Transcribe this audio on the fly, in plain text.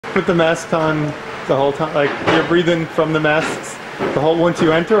put the mask on the whole time? Like you're breathing from the masks the whole once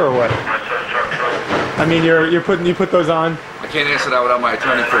you enter, or what? I mean, you put those on. I can't answer that without my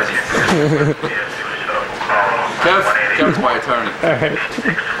attorney present. Kev's my attorney. All right.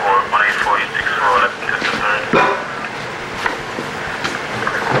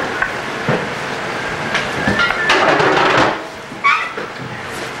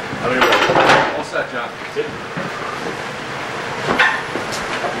 All set, John. Sit.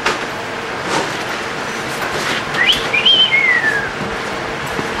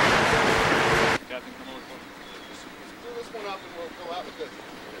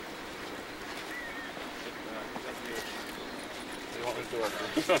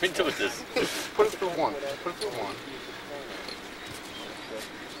 What do I do with this? Put it through one. Put it through one.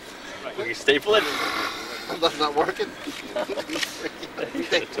 Can you staple it? That's not working.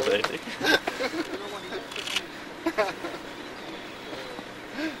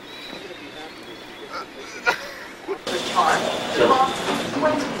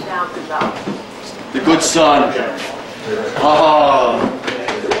 The good son. Oh,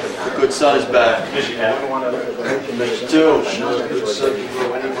 the good son is back. Two.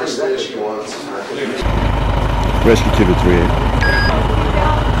 Rescue Team 38.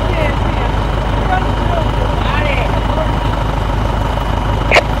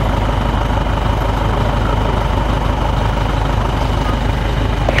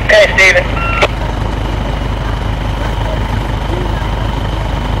 Okay, Steven.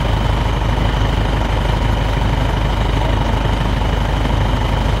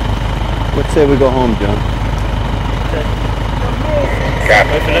 Let's say we go home, John.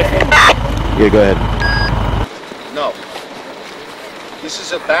 Yeah, go ahead. No. This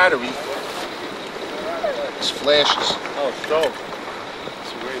is a battery. This flashes. Oh, stove.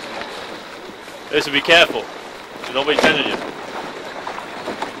 Listen, be careful. There's nobody tending you.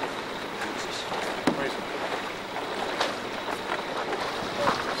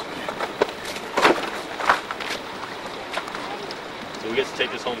 So we get to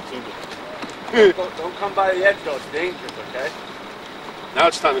take this home too. Don't come by the edge though, it's dangerous, okay? Now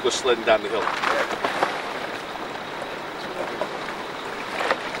it's time to go sledding down the hill.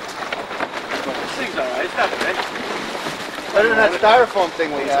 This thing's alright, it's not bad. Better than that styrofoam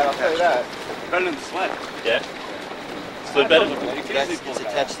thing we had, I'll tell you that. Better than the sled. Yeah? Slid better? It's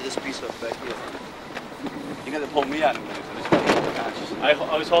attached to this piece of back here. You got to pull me out of it. I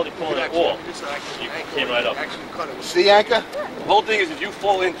was hardly pulling it off. You came right up. See, anchor? The whole thing is if you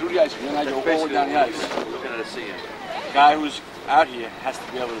fall in through the ice, then I go all the way down the ice. Looking at a sea anchor. The guy who's out here has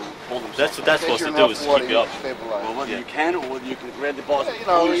to be able to hold himself. That's what that's supposed to do, is keep you up. Well, whether you can or whether you can grab the bars. You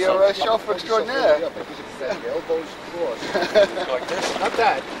know, you're a chauffeur extraordinaire. Elbows crossed. Like this? Not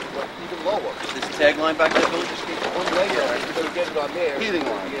that, but even lower. This tagline back there, Billy? Just keep one leg there. You better get it on there. Heating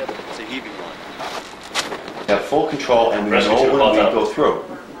line. It's a heaving line. We have full control and we Rescue know team, when we call go through.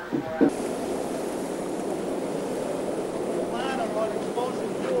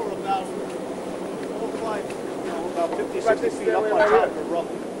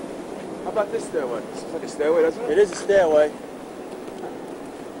 How about this stairway? This is like a stairway, doesn't it? It is a stairway.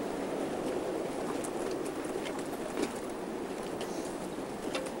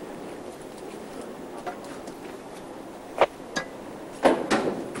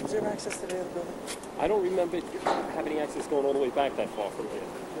 Is there access to the other building? I don't remember having access going all the way back that far from here.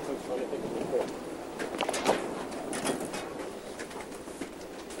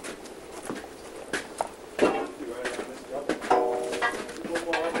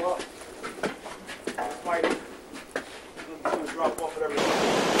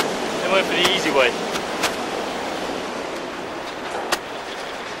 They went for the easy way.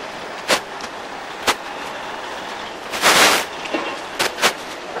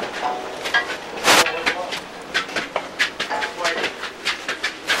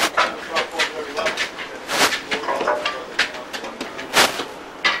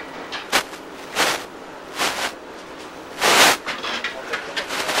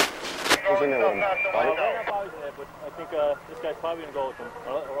 This guy's probably going to go with him,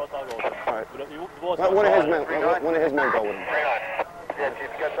 or else I'll go with him. All right. But One of his men go with him.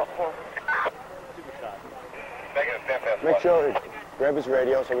 Make sure, grab his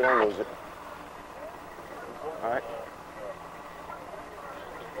radio so we don't lose it. All right.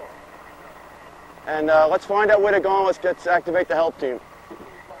 And let's find out where they're going. Let's activate the help team.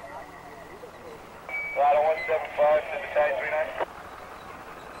 Lotto 175 to battalion 39.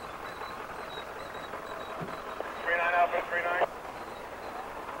 39 Alpha 39.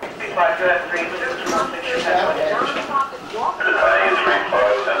 5 to 3 2 battalion 35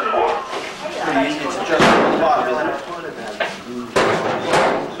 10 4. It's just a lot, isn't it?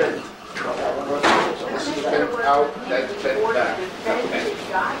 out, that's back. You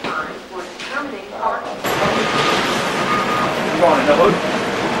want in the hood?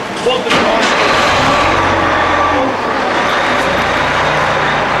 Both of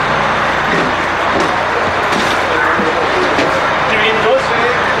Did we get the doors?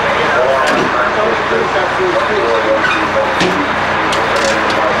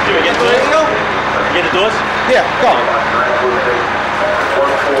 Did we get the doors? You get the doors? Yeah, go on.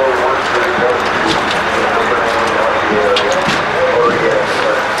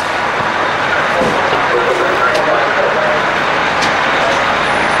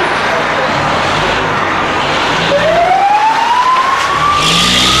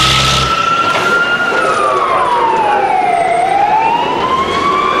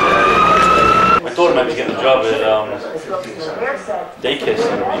 I thought I might be getting a job at daycare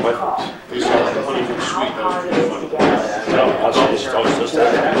center in Westbrook. I was so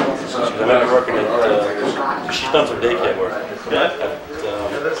sad. I remember working at, she's done some daycare work. At,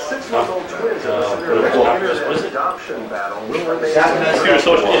 what is it?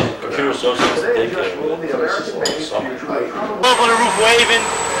 Computer Associates daycare. Up on the roof waving,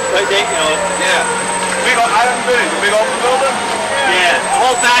 like they, you know. Yeah. Big, I haven't been in. Big open building? Yeah, the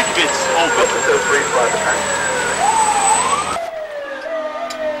whole back of it's open.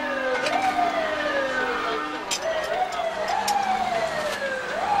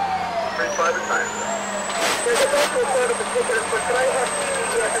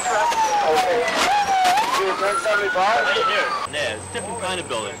 Yeah, it's a different kind of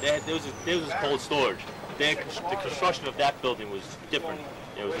building. There was this cold storage. The construction of that building was different.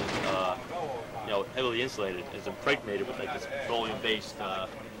 It was, heavily insulated. It's impregnated with like this petroleum-based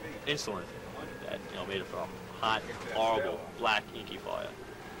insulin that made it from hot, horrible, black, inky fire.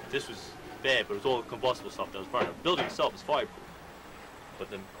 This was bad, but it was all combustible stuff that was burning. The building itself was fireproof, but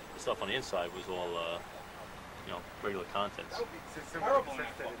the stuff on the inside was all, regular contents.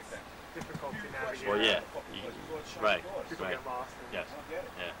 Well, yeah, right, yes,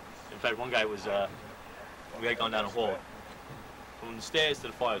 yeah. In fact, one guy was, we had gone down a hall. From the stairs to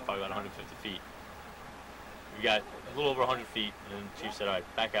the fire was probably about 150 feet. We got a little over 100 feet, and then the chief said, all right,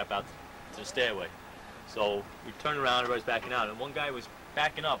 back up out to the stairway. So we turned around, everybody's backing out, and one guy was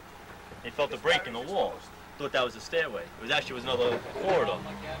backing up, and he felt a break in the wall. Thought that was the stairway. It was actually another corridor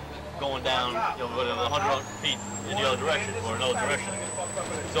going down, another 100 feet in the other direction, or another direction.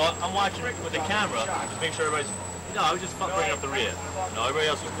 So I'm watching with the camera, just make sure everybody's, I was just bringing up the rear. Everybody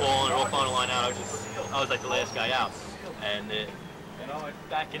else was calling, they're all trying to line out. I was like the last guy out. And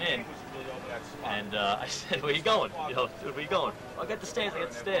backing in, and I said, where you going? Dude, where you going? I got the stairs, I got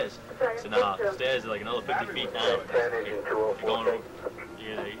the stairs. So nah, the stairs are like another 50 feet down.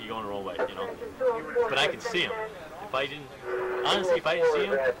 You're going the wrong way, But I could see him. If I didn't see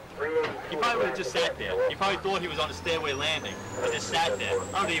him, he probably would have just sat there. He probably thought he was on the stairway landing, but just sat there.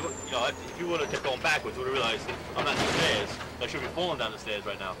 I don't even, if he would have kept going backwards, would have realized I'm not in the stairs. I should be falling down the stairs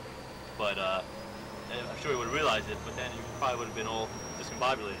right now. But I'm sure he would have realized it, but then he probably would have been all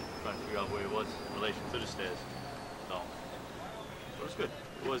discombobulated trying to figure out where he was in relation to the stairs. So it was good.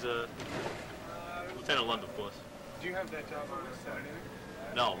 It was Lieutenant Lund, of course. Do you have that job on Saturday?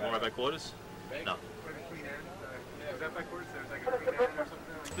 No, more right by quarters? No. Is that by quarters? There's like a clean end or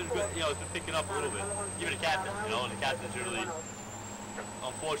something? It's been good, it's been picking up a little bit. Even the captain, and the captain generally,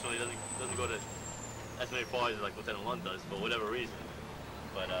 unfortunately, doesn't go to as many parties like Lieutenant Lund does for whatever reason.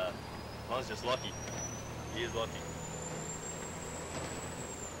 But Lund's just lucky. He is lucky.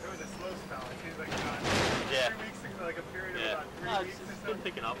 There was a slow spell. It seems like 3 weeks ago, like a period of about 3 weeks. It's been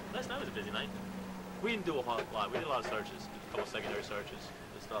picking up. Last night was a busy night. We didn't do a lot. We did a lot of searches, a couple secondary searches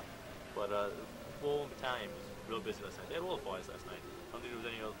and stuff. But the whole battalion was real busy last night. They had all the fires last night. I don't think there was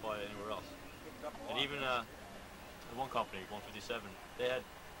any other fire anywhere else. And even the one company, 157, they had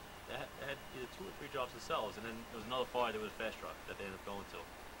either 2 or 3 jobs themselves, and then there was another fire that was a fast truck that they ended up going to.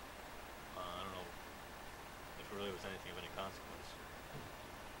 I don't know if it really was anything of any consequence.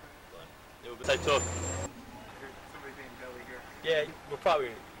 But I took. Somebody named Belly here. Yeah, we'll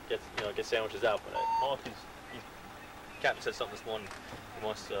probably get sandwiches out, but Mark Captain said something this morning. He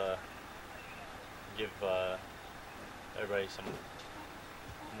wants to give everybody some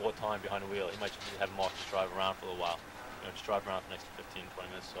more time behind the wheel. He might just have Mark just drive around for a little while. Just drive around for the next 15, 20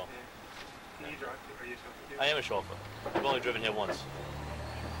 minutes. So. Can you drive? Are you a chauffeur? I am a chauffeur. I've only driven here once.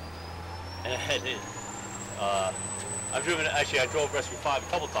 And I've driven, actually I drove Rescue 5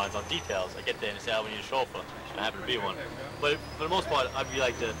 a couple times on details. I get there and they say, we need a chauffeur. I happen to be one. But for the most part, I'd be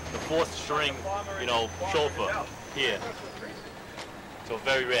like the fourth string, chauffeur here. So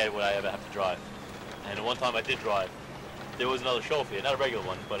very rare would I ever have to drive. And the one time I did drive, there was another chauffeur here, not a regular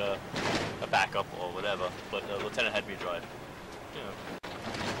one, but a backup or whatever, but the lieutenant had me drive. You know,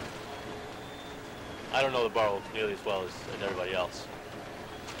 I don't know the borough nearly as well as everybody else.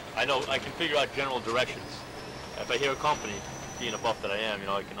 I can figure out general directions. If I hear a company, being a buff that I am, you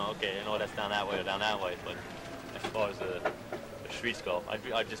know, I can, okay, I know that's down that way or down that way, but as far as the streets go,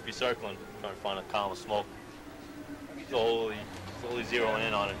 I'd just be circling, trying to find a column of smoke, slowly zeroing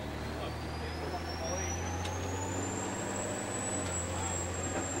in on it.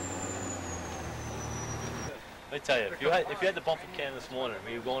 Let me tell you, if you had the bumper can this morning,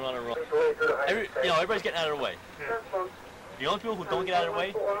 when you were going on a run, everybody's getting out of the way. The only people who don't get out of the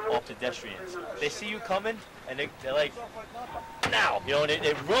way are pedestrians. They see you coming, and they're like, now, you know,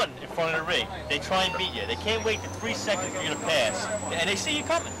 they run in front of the ring. They try and beat you. They can't wait for 3 seconds for you to pass, and they see you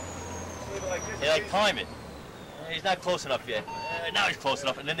coming. They like time it. He's not close enough yet. Now he's close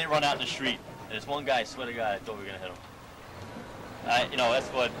enough, and then they run out in the street. And there's one guy, I swear to God, I thought we were gonna hit him. You know, that's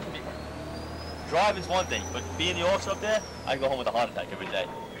what. Driving's one thing, but being the officer up there, I go home with a heart attack every day.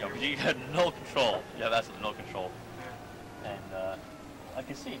 You know, because you have no control. You have absolutely no control. And I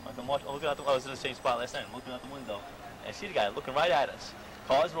can see. I can watch. I was in the same spot last night. I'm looking out the window, and I see the guy looking right at us.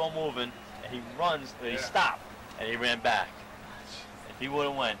 Cars are all moving, and he runs. He stopped, and he ran back. If he would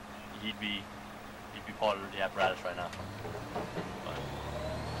have went, he'd be part of the apparatus right now. But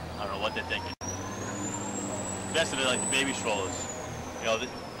I don't know what they're thinking. Best of it, like the baby strollers. You know,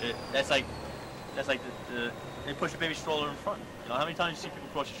 that's like they push a baby stroller in front. You know, how many times you see people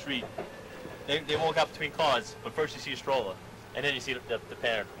cross the street? They walk out between cars, but first you see a stroller, and then you see the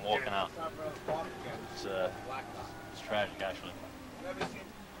parent walking out. It's tragic, actually. Never seen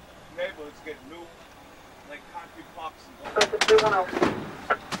neighborhoods get new, like concrete blocks.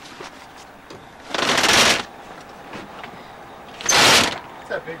 It's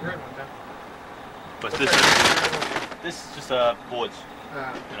that big red one, then. But this is just boards.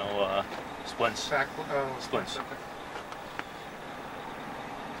 You know, splints. Splints. Okay.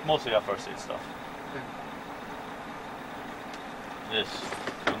 Mostly our first aid stuff. This,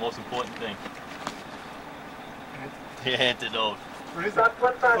 the most important thing. The antidote. What is that?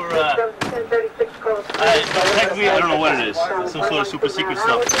 Technically, I don't know what it is. It's some sort of super secret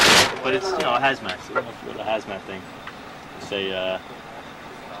stuff. But it's, you know, a hazmat. It's a hazmat thing. Say,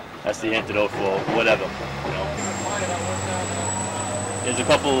 that's the antidote for whatever, you know. There's a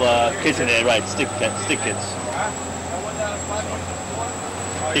couple kids in there, right? Stick kids.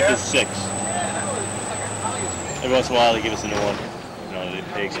 I think there's 6. Every once in a while they give us a new one. You know,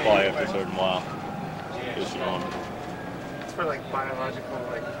 they expire after a certain while. Give us a new one. It's for like biological,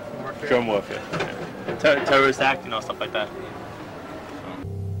 like warfare. Germ warfare. Yeah. Terrorist act, you know, stuff like that.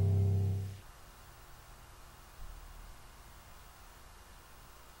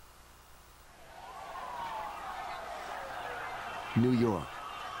 New York,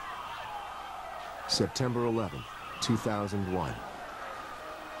 September 11, 2001.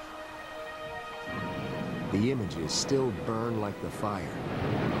 The images still burn like the fire.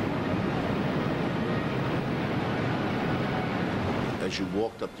 As you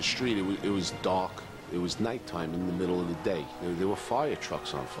walked up the street, it was dark. It was nighttime in the middle of the day. There were fire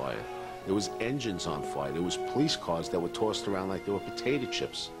trucks on fire. There was engines on fire. There was police cars that were tossed around like they were potato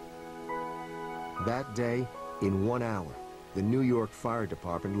chips. That day, in 1 hour, the New York Fire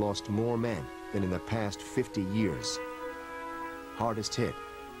Department lost more men than in the past 50 years. Hardest hit,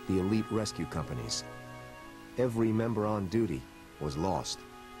 the elite rescue companies. Every member on duty was lost.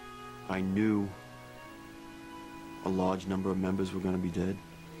 I knew a large number of members were going to be dead.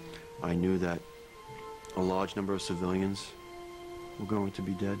 I knew that a large number of civilians were going to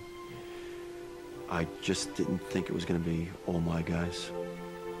be dead. I just didn't think it was going to be all my guys.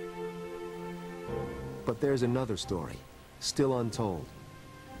 But there's another story, still untold.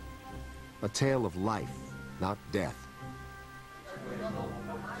 A tale of life, not death.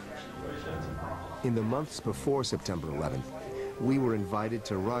 In the months before September 11th, we were invited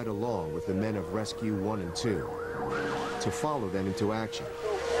to ride along with the men of Rescue 1 and 2, to follow them into action.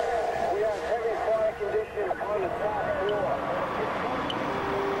 We have heavy fire conditions on the top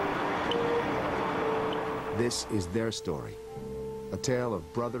floor. This is their story, a tale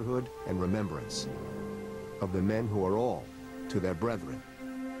of brotherhood and remembrance, of the men who are all to their brethren,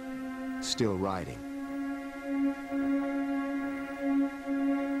 still riding.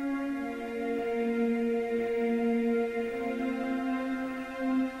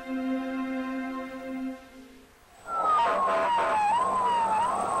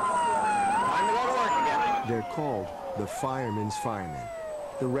 They're called the Firemen's Firemen,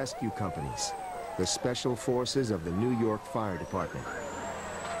 the rescue companies, the special forces of the New York Fire Department.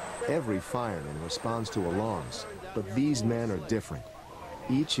 Every fireman responds to alarms, but these men are different.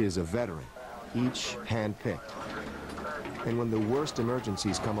 Each is a veteran, each hand-picked. And when the worst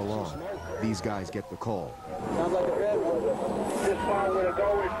emergencies come along, these guys get the call. Sounds like a bad one. This far we're to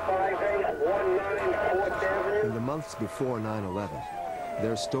go is 5819 4th Avenue. In the months before 9/11,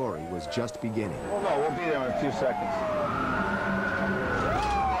 their story was just beginning. Well, no, we'll be there in a few seconds.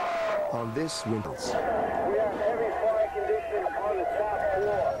 On this winter, We have heavy fire condition on the top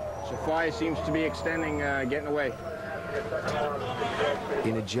floor. So fire seems to be extending, getting away.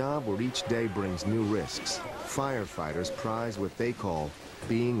 in a job where each day brings new risks, firefighters prize what they call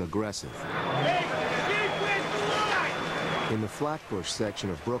being aggressive. In the Flatbush section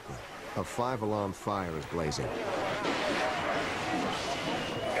of Brooklyn, a 5-alarm fire is blazing.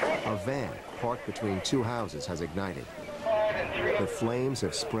 A van parked between two houses has ignited. The flames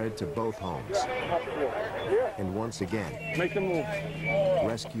have spread to both homes. And once again, Make the move.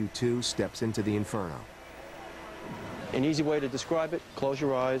 Rescue 2 steps into the inferno. An easy way to describe it, close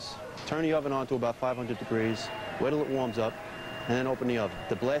your eyes, turn the oven on to about 500 degrees, wait till it warms up, and then open the oven.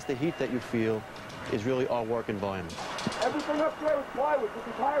 The blast of heat that you feel is really our work environment. Everything up there is plywood. This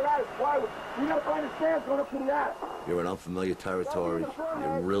entire attic is plywood. You gotta find the stairs going up to the attic. You're in unfamiliar territory.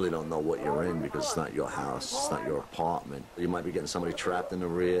 You really don't know what you're in because it's not your house, it's not your apartment. You might be getting somebody trapped in the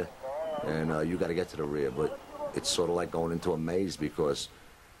rear, and you got to get to the rear. But it's sort of like going into a maze because,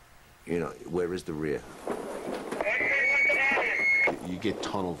 you know, where is the rear? You get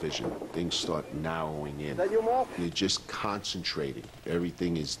tunnel vision. Things start narrowing in. Is that you, Mark? You're just concentrating.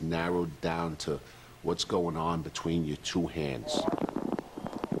 Everything is narrowed down to what's going on between your two hands.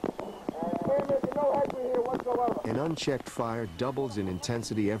 An unchecked fire doubles in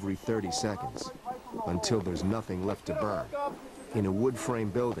intensity every 30 seconds until there's nothing left to burn. In a wood frame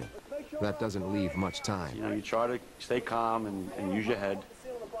building, that doesn't leave much time. You know, you try to stay calm and use your head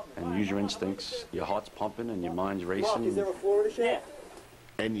and use your instincts. Your heart's pumping and your mind's racing. Is there a floor to share?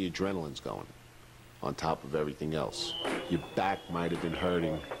 And the adrenaline's going on top of everything else. Your back might have been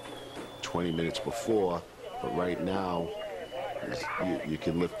hurting 20 minutes before, but right now, you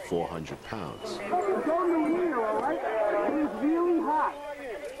can lift 400 pounds. Go to the window, all right? It is really hot.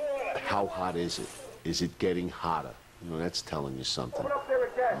 How hot is it? Is it getting hotter? You know, that's telling you something. Put up there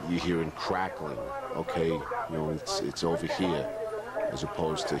again. You're hearing crackling. Okay, you know, it's over here, as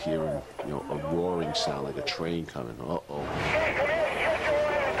opposed to hearing, you know, a roaring sound like a train coming. Uh-oh.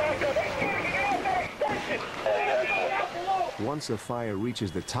 Once a fire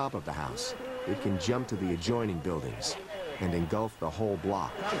reaches the top of the house, it can jump to the adjoining buildings and engulf the whole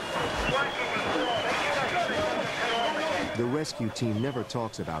block. The rescue team never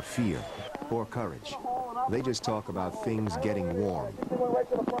talks about fear or courage. They just talk about things getting warm.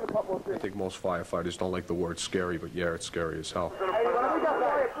 I think most firefighters don't like the word scary, but yeah, it's scary as hell. Hey,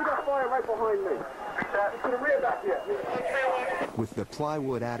 we got fire right behind me. To the rear back here. With the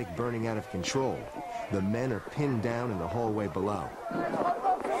plywood attic burning out of control, the men are pinned down in the hallway below. Hey,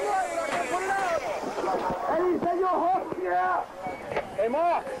 is that your horse? Yeah. Hey,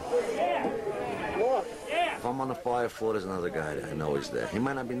 Mark. Yeah. Mark. Yeah. If I'm on the fire floor, there's another guy that I know is there. He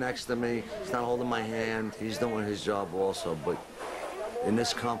might not be next to me. He's not holding my hand. He's doing his job also, but in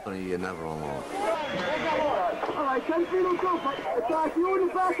this company, you're never alone. All right, 10 feet will go, but it's like you and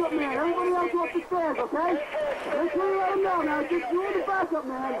the backup man. Everybody else off the stairs, okay? Make sure you let them know now. Just you and the backup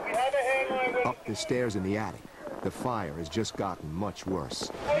man. Up the stairs in the attic, the fire has just gotten much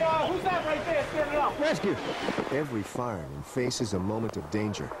worse. Hey, who's that right there standing up? Rescue! Every fireman faces a moment of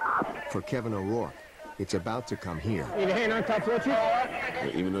danger. For Kevin O'Rourke, it's about to come here. Need a hand on top, Richie?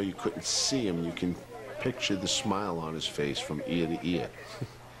 Even though you couldn't see him, you can picture the smile on his face from ear to ear.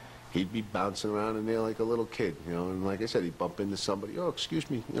 He'd be bouncing around in there like a little kid, you know, and like I said, he'd bump into somebody. Oh, excuse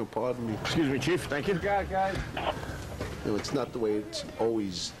me, you know, pardon me. Excuse me, Chief. Thank you. Got it, guys. You know, it's not the way it's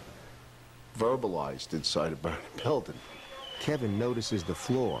always verbalized inside a burning building. Kevin notices the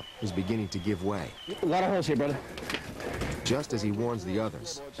floor is beginning to give way. A lot of holes here, brother. Just as he warns the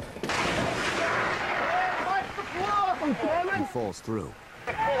others, he falls through.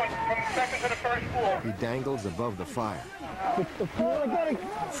 He dangles above the fire.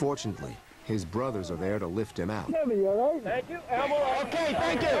 Fortunately, his brothers are there to lift him out. Thank you. Okay,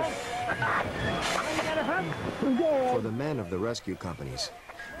 thank you. For the men of the rescue companies,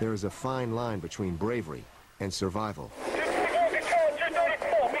 there is a fine line between bravery and survival.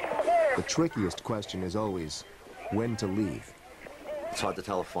 The trickiest question is always when to leave. It's hard to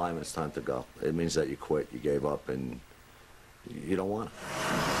tell a fireman it's time to go. It means that you quit, you gave up, and you don't want to.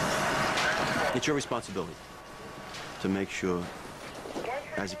 It's your responsibility to make sure,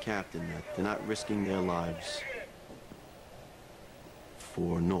 as a captain, that they're not risking their lives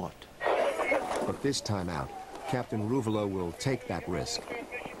for naught. But this time out, Captain Ruvalo will take that risk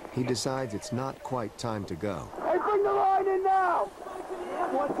he decides it's not quite time to go. Hey, bring the line in now!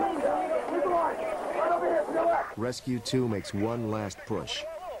 Bring the line. Right over here to the left. Rescue 2 makes one last push,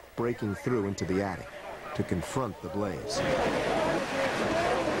 breaking through into the attic to confront the blaze.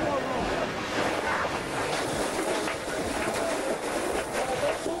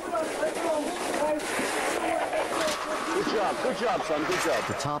 Good job, son, good job.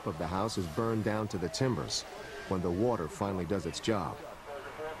 The top of the house is burned down to the timbers when the water finally does its job.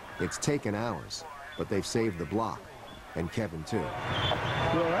 It's taken hours, but they've saved the block, and Kevin too. You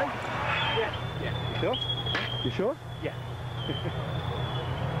all right? Yeah. You sure? You sure? Yeah.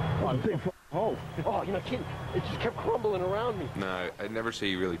 Oh, big hole. Oh, you're not kidding. It just kept crumbling around me. No, I never say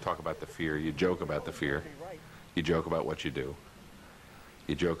you really talk about the fear. You joke about the fear. You joke about what you do.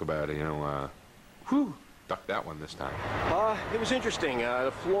 You joke about, whew, duck that one this time. It was interesting.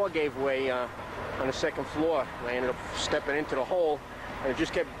 The floor gave way on the second floor. I ended up stepping into the hole, and it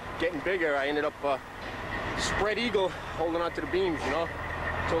just kept getting bigger. I ended up spread eagle, holding onto the beams, you know,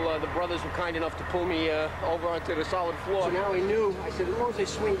 until the brothers were kind enough to pull me over onto the solid floor. So now he knew. I said, as long as I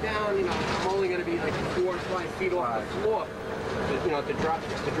swing down, you know, I'm only going to be like 4 or 5 feet off the floor, you know, to drop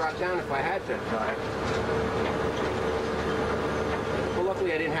down if I had to. Well,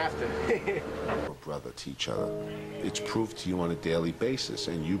 luckily I didn't have to. Brother to each other. It's proved to you on a daily basis,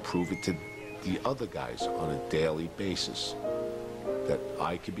 and you prove it to the other guys on a daily basis, that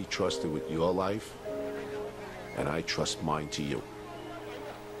I could be trusted with your life, and I trust mine to you.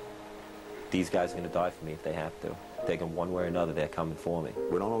 These guys are going to die for me if they have to. They're going one way or another, they're coming for me.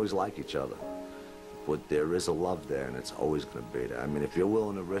 We don't always like each other, but there is a love there, and it's always going to be there. I mean, if you're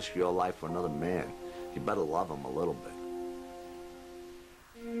willing to risk your life for another man, you better love him a little bit.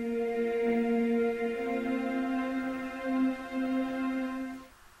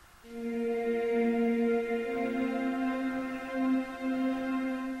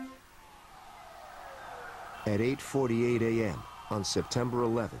 At 8:48 a.m. on September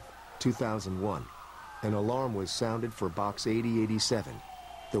 11, 2001, an alarm was sounded for Box 8087,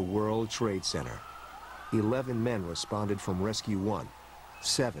 the World Trade Center. 11 men responded from Rescue 1,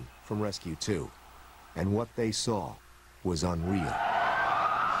 7 from Rescue 2, and what they saw was unreal.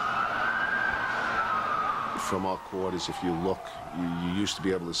 From our quarters, if you look, you used to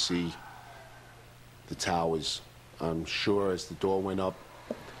be able to see the towers. I'm sure as the door went up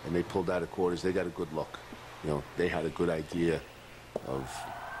and they pulled out of quarters, they got a good look. You know, they had a good idea of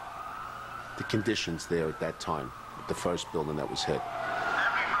the conditions there at that time, the first building that was hit.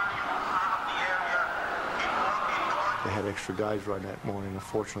 They had extra guys riding that morning.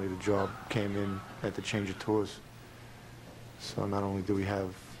 Unfortunately, the job came in at the change of tours. So not only do we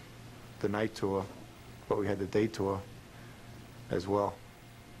have the night tour, but we had the day tour as well.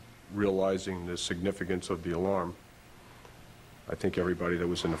 Realizing the significance of the alarm, I think everybody that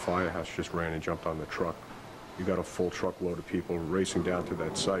was in the firehouse just ran and jumped on the truck. You got a full truckload of people racing down to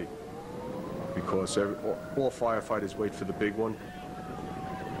that site because all firefighters wait for the big one,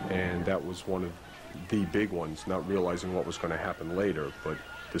 and that was one of the big ones, not realizing what was going to happen later, but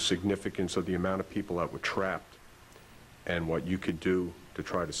the significance of the amount of people that were trapped and what you could do to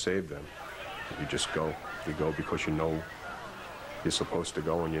try to save them. You just go. You go because you know you're supposed to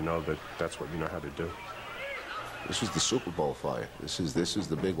go, and you know that that's what you know how to do. This was the Super Bowl fire. This is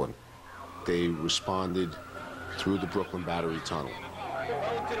the big one. They responded through the Brooklyn Battery Tunnel.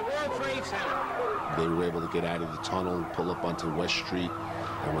 To the World Trade Center. They were able to get out of the tunnel, pull up onto West Street,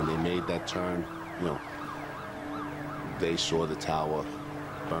 and when they made that turn, you know, they saw the tower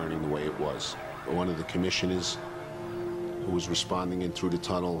burning the way it was. One of the commissioners who was responding in through the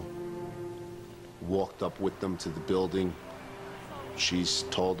tunnel walked up with them to the building. She's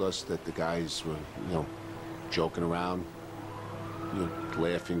told us that the guys were, you know, joking around, you know,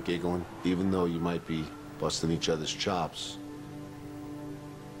 laughing, giggling, even though you might be busting each other's chops.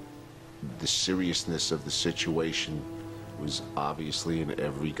 The seriousness of the situation was obviously in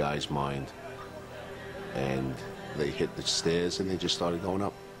every guy's mind. And they hit the stairs and they just started going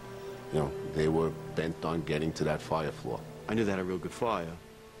up. You know, they were bent on getting to that fire floor. I knew they had a real good fire,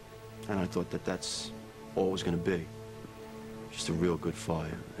 and I thought that that's all it was going to be. Just a real good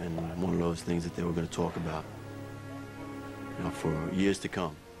fire, and one of those things that they were going to talk about, you know, for years to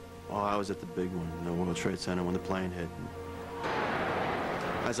come. Oh, I was at the big one, the World Trade Center, when the plane hit.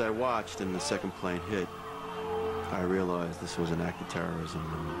 As I watched and the second plane hit, I realized this was an act of terrorism,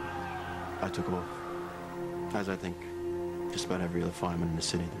 and I took off. As I think just about every other fireman in the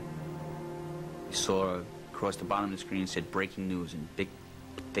city did. You saw across the bottom of the screen, it said breaking news in big,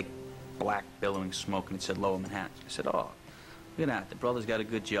 thick, black, billowing smoke, and it said Lower Manhattan. I said, oh, look at that, the brothers got a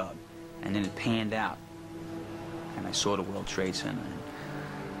good job. And then it panned out, and I saw the World Trade Center. And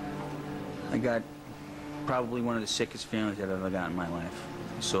I got probably one of the sickest feelings I've ever got in my life.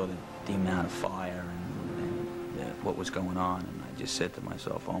 I saw the amount of fire and what was going on, and I just said to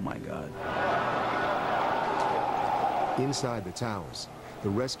myself, oh my God. Inside the towers, the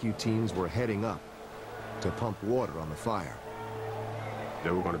rescue teams were heading up to pump water on the fire.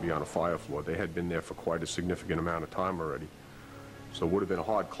 They were going to be on a fire floor. They had been there for quite a significant amount of time already. So it would have been a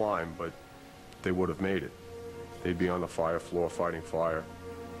hard climb, but they would have made it. They'd be on the fire floor fighting fire.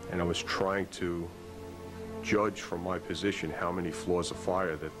 And I was trying to judge from my position how many floors of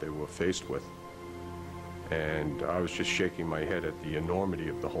fire that they were faced with. And I was just shaking my head at the enormity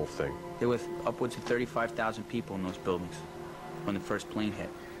of the whole thing. There were upwards of 35,000 people in those buildings when the first plane hit.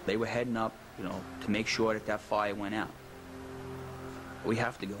 They were heading up, you know, to make sure that that fire went out. We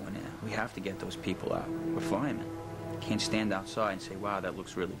have to go in there. We have to get those people out. We're firemen. Can't stand outside and say, wow, that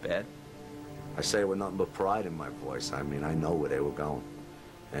looks really bad. I say it with nothing but pride in my voice. I mean, I know where they were going.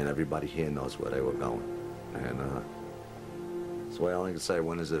 And everybody here knows where they were going. And that's why I only can say,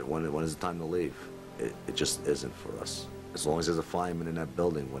 when is it time to leave? It just isn't for us. As long as there's a fireman in that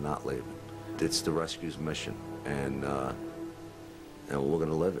building, we're not leaving. It's the rescue's mission, and we're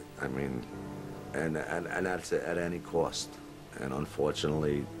gonna live it. I mean, and that's at any cost. And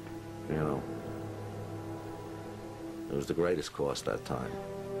unfortunately, you know, it was the greatest cost that time.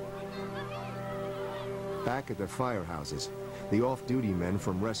 Back at the firehouses, the off-duty men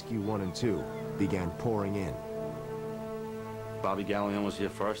from Rescue 1 and 2 began pouring in. Bobby Gallion was here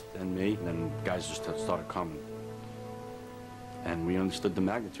first, and me, and then guys just started coming. And we understood the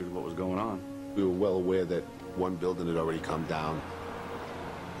magnitude of what was going on. We were well aware that one building had already come down.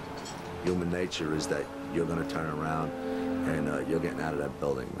 Human nature is that you're gonna turn around and you're getting out of that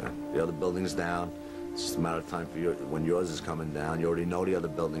building, man. The other building's down. It's just a matter of time for you. When yours is coming down, you already know the other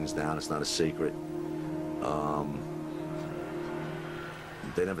building's down. It's not a secret.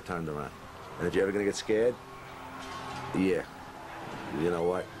 They never turned around. And if you're ever gonna get scared, yeah. You know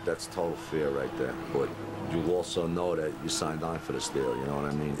what? That's total fear right there. But you also know that you signed on for this deal, you know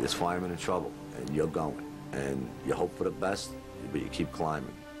what I mean? There's firemen in trouble, and you're going. And you hope for the best, but you keep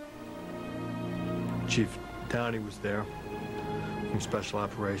climbing. Chief Downey was there from Special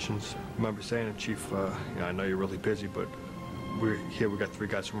Operations. I remember saying to Chief, you know, I know you're really busy, but we're here, we got 3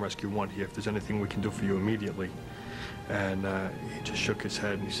 guys from Rescue 1 here. If there's anything we can do for you immediately. And he just shook his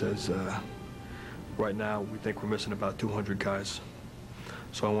head and he says, right now, we think we're missing about 200 guys.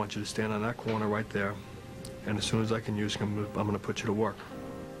 So I want you to stand on that corner right there, and as soon as I can use him, I'm going to put you to work.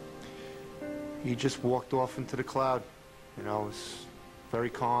 He just walked off into the cloud. You know, it was very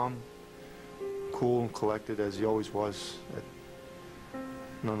calm, cool and collected, as he always was.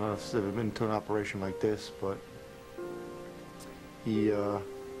 None of us have ever been to an operation like this, but he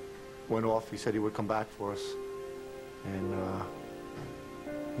went off. He said he would come back for us, and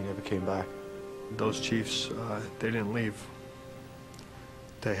he never came back. Those chiefs, they didn't leave.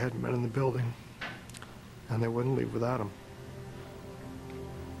 They had men in the building, and they wouldn't leave without them.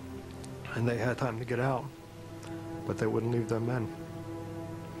 And they had time to get out, but they wouldn't leave their men.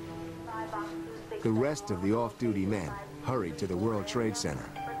 The rest of the off-duty men hurried to the World Trade Center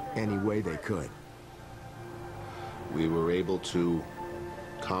any way they could. We were able to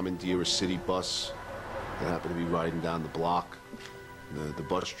commandeer a city bus that happened to be riding down the block. The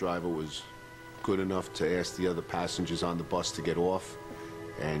bus driver was good enough to ask the other passengers on the bus to get off,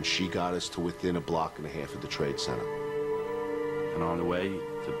 and she got us to within 1.5 blocks of the Trade Center. And on the way,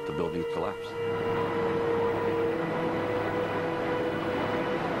 the building collapsed.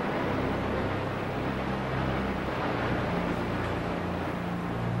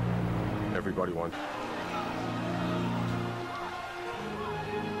 Everybody won.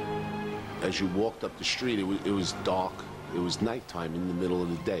 As you walked up the street, it was dark. It was nighttime in the middle of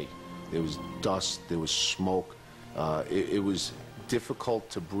the day. There was dust, there was smoke. It was difficult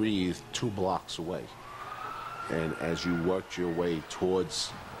to breathe 2 blocks away. And as you worked your way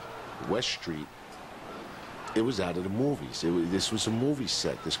towards West Street, it was out of the movies. This was a movie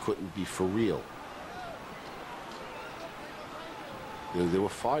set. This couldn't be for real. There were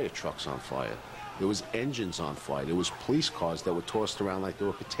fire trucks on fire. There was engines on fire. There was police cars that were tossed around like they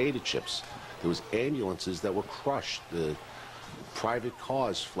were potato chips. There was ambulances that were crushed. The private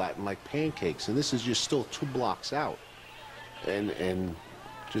cars flattened like pancakes. And this is just still 2 blocks out. And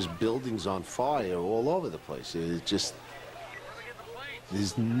just buildings on fire all over the place. It just,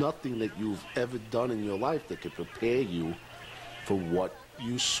 there's nothing that you've ever done in your life that could prepare you for what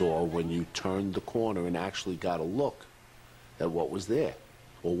you saw when you turned the corner and actually got a look at what was there,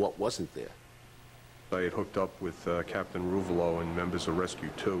 or what wasn't there. I had hooked up with Captain Ruvalo and members of Rescue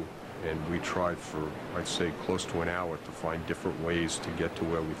 2, and we tried for, I'd say, close to an hour to find different ways to get to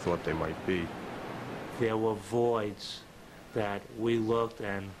where we thought they might be. There were voids that we looked,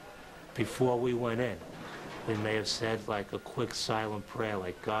 and before we went in, we may have said like a quick silent prayer,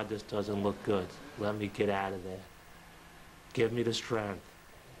 like, God, this doesn't look good. Let me get out of there. Give me the strength.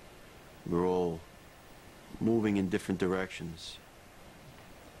 We're all moving in different directions,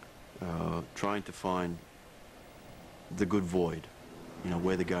 trying to find the good void, you know,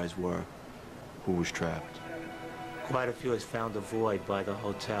 where the guys were, who was trapped. Quite a few of us found a void by the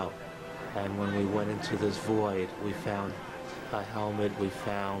hotel. And when we went into this void, we found a helmet, we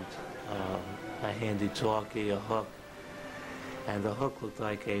found a handy talkie, a hook. And the hook looked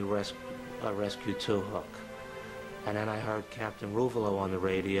like a Rescue 2 hook. And then I heard Captain Ruvalo on the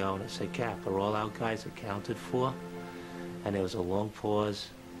radio, and I said, Cap, are all our guys accounted for? And there was a long pause,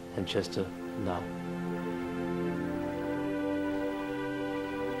 and just a no.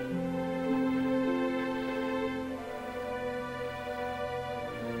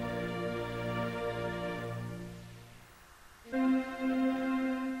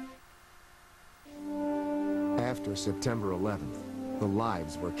 After September 11th, the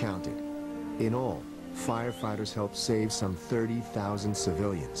lives were counted. In all, firefighters helped save some 30,000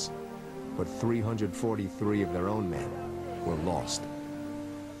 civilians, but 343 of their own men were lost.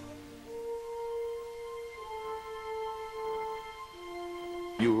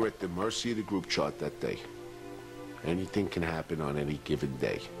 You were at the mercy of the group chart that day. Anything can happen on any given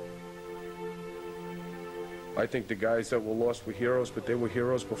day. I think the guys that were lost were heroes, but they were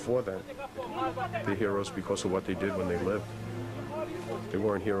heroes before that. They're heroes because of what they did when they lived. They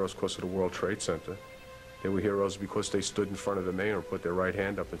weren't heroes because of the World Trade Center. They were heroes because they stood in front of the mayor and put their right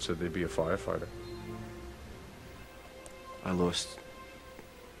hand up and said they'd be a firefighter. I lost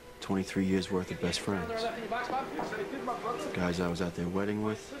 23 years worth of best friends. Guys I was at their wedding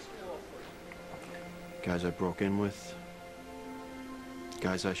with, guys I broke in with,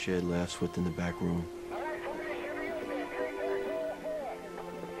 guys I shared laughs with in the back room.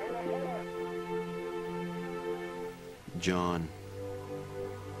 John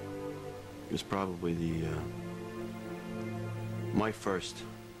was probably my first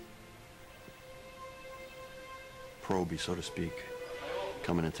probie, so to speak,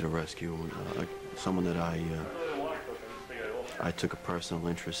 coming into the rescue. Someone that I took a personal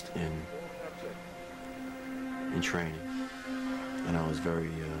interest in training, and I was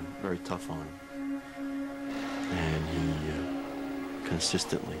very tough on him, and he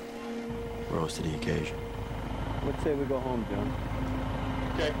consistently rose to the occasion. Let's say we go home, John.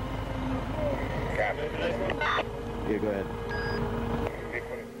 Okay. Yeah, go ahead.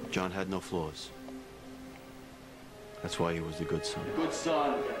 John had no flaws. That's why he was the good son. Good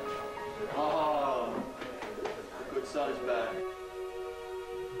son. Oh, the good son is back.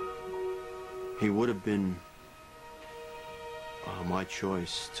 He would have been my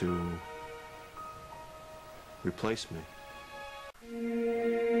choice to replace me.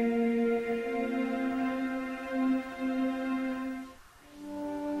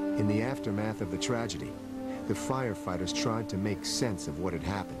 In the aftermath of the tragedy, the firefighters tried to make sense of what had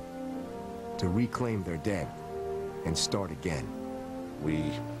happened, to reclaim their dead and start again. We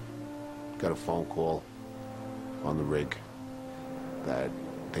got a phone call on the rig that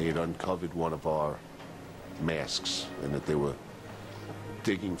they had uncovered one of our masks and that they were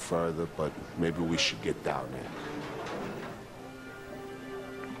digging further, but maybe we should get down there.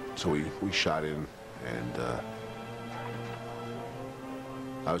 So we shot in, and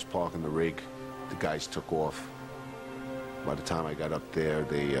I was parking the rig. The guys took off. By the time I got up there,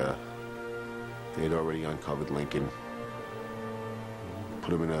 they had already uncovered Lincoln,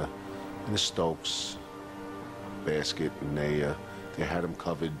 put him in a Stokes basket, and they had him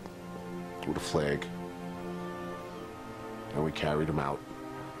covered with a flag, and we carried him out.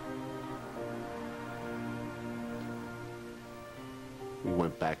 We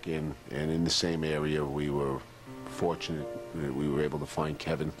went back in, and in the same area, we were fortunate that we were able to find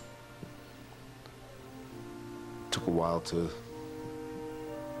Kevin. Took a while to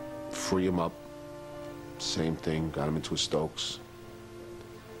free him up. Same thing, got him into a Stokes,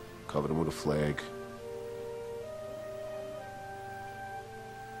 covered him with a flag.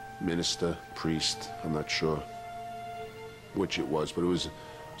 Minister, priest, I'm not sure which it was, but it was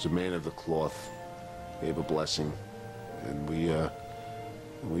a man of the cloth, gave a blessing, and we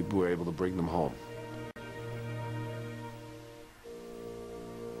were able to bring them home.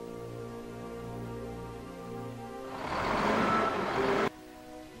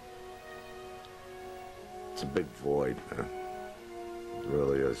 It's a big void, man. It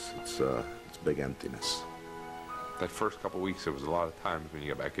really is. It's big emptiness. That first couple weeks, there was a lot of times when you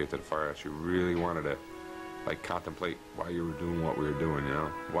got back here to the firehouse, you really wanted to, like, contemplate why you were doing what we were doing, you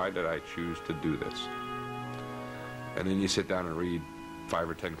know? Why did I choose to do this? And then you sit down and read 5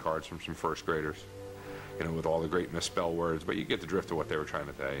 or 10 cards from some first graders, you know, with all the great misspelled words, but you get the drift of what they were trying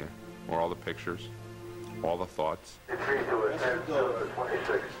to tell you, or all the pictures, all the thoughts.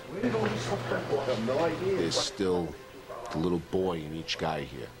 There's still the little boy in each guy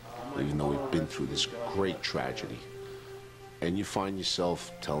here, even though we've been through this great tragedy. And you find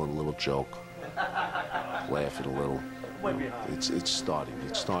yourself telling a little joke, laughing a little. It's starting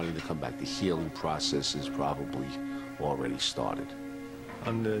to come back. The healing process is probably already started.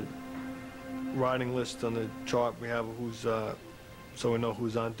 On the riding list on the chart, we have who's, so we know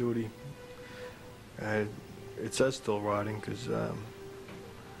who's on duty. It says still riding because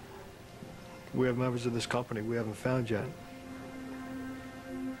we have members of this company we haven't found yet.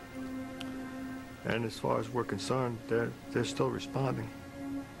 And as far as we're concerned, they're still responding.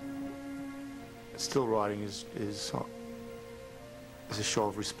 Still riding is a show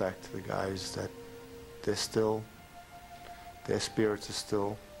of respect to the guys that they're still, their spirits are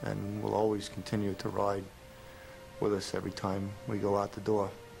still, and will always continue to ride with us every time we go out the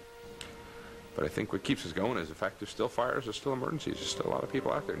door. But I think what keeps us going is the fact there's still fires, there's still emergencies, there's still a lot of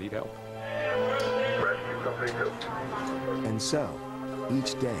people out there who need help. And so,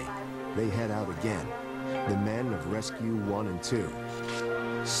 each day, they head out again. The men of Rescue 1 and 2,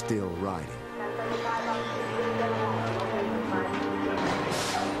 still riding.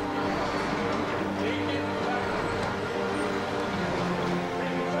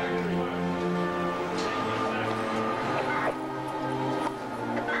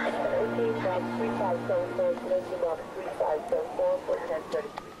 Okay, from 3574, 3574 for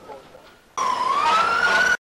 1030.